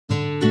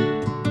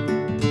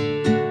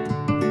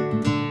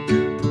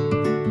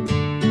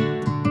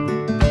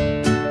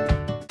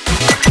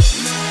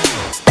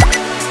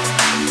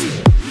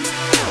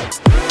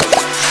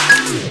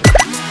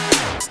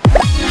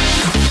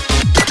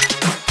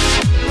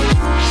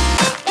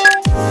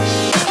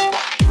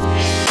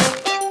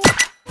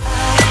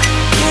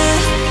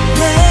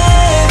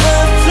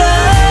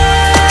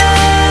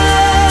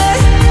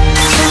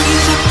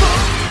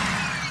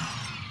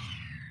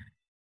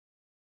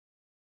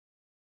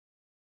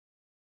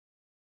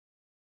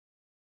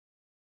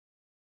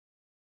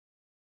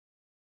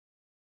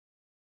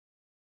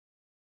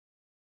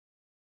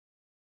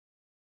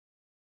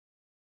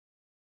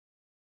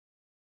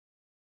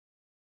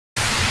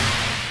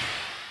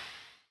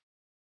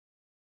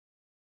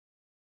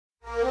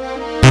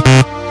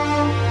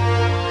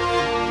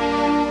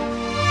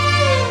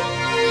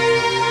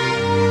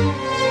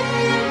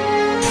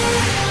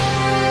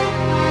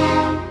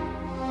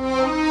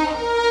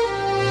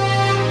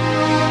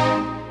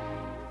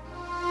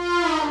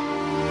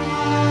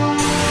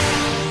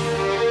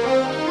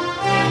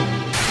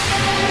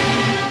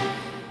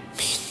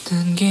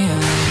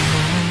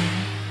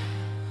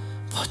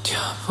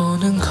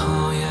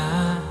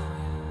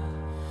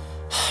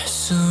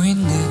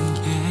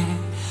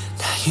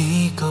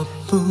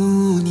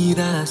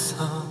이것뿐이라서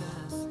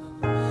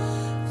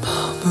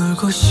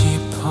머물고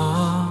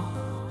싶어,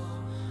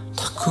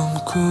 더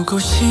꿈꾸고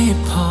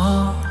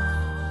싶어.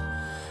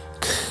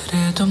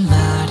 그래도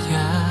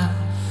말야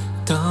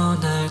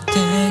떠날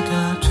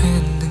때가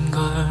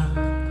됐는걸.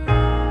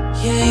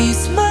 Yeah,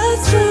 it's my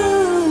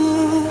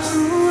truth,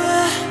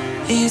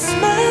 it's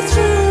my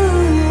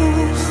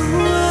truth.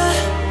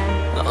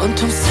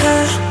 온통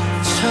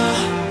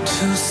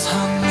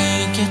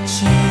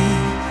상처투성이겠지.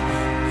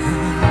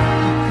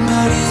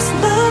 But it's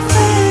my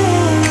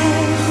fate,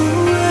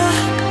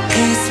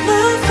 it's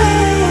my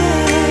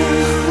fate.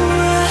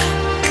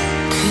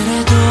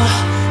 그래도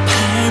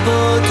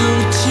발버둥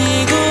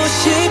치고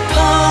싶어.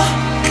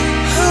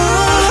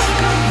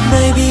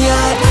 Maybe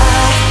I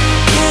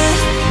can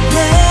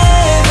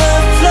never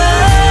fly.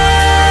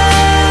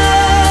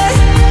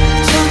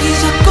 저기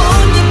저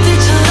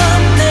꽃잎들처럼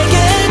내게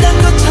단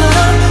것처럼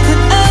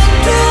안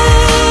돼.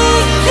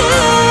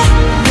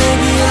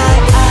 Maybe I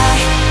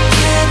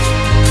can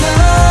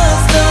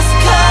touch the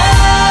sky.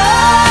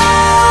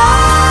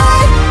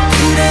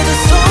 그래도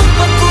손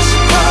뻗고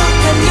싶어,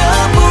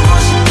 달려보고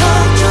싶어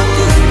조금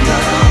더.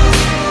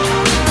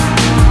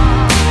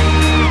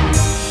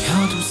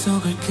 어둠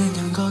속을 그냥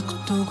걷고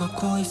또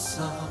걷고 있어.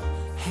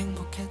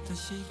 행복했던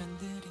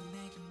시간들이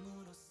내게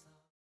물었어.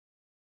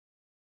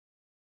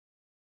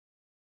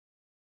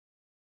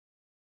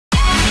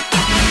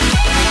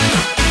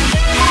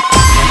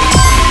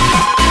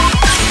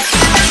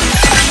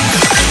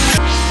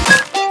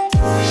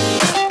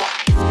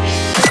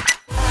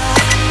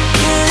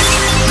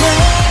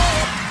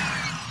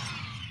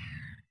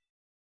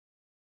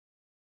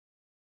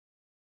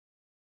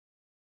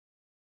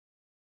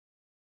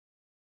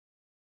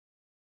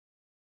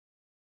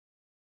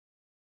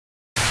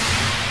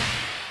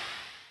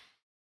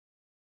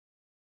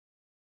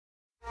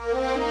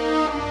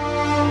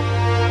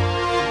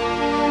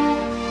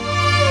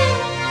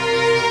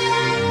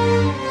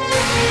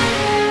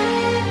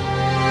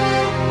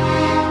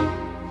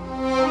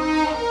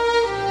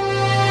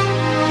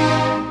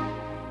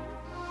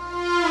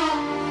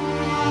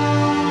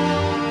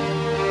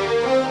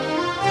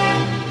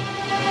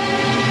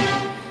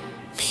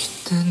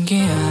 믿는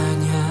게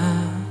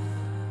아냐,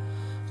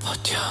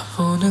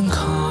 버텨보는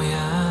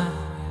거야.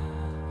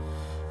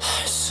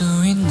 할 수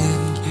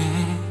있는 게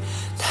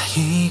다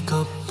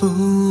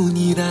이것뿐이라서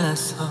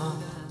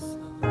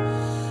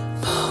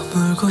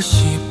머물고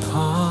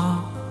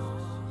싶어,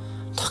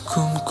 더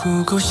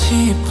꿈꾸고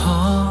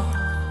싶어.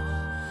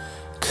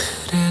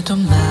 그래도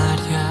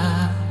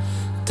말야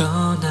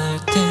떠날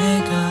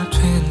때가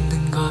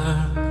됐는걸.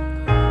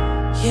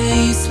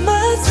 Yeah, it's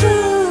my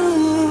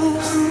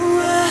truth,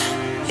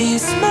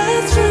 it's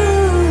my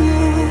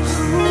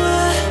truth.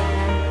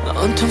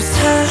 온통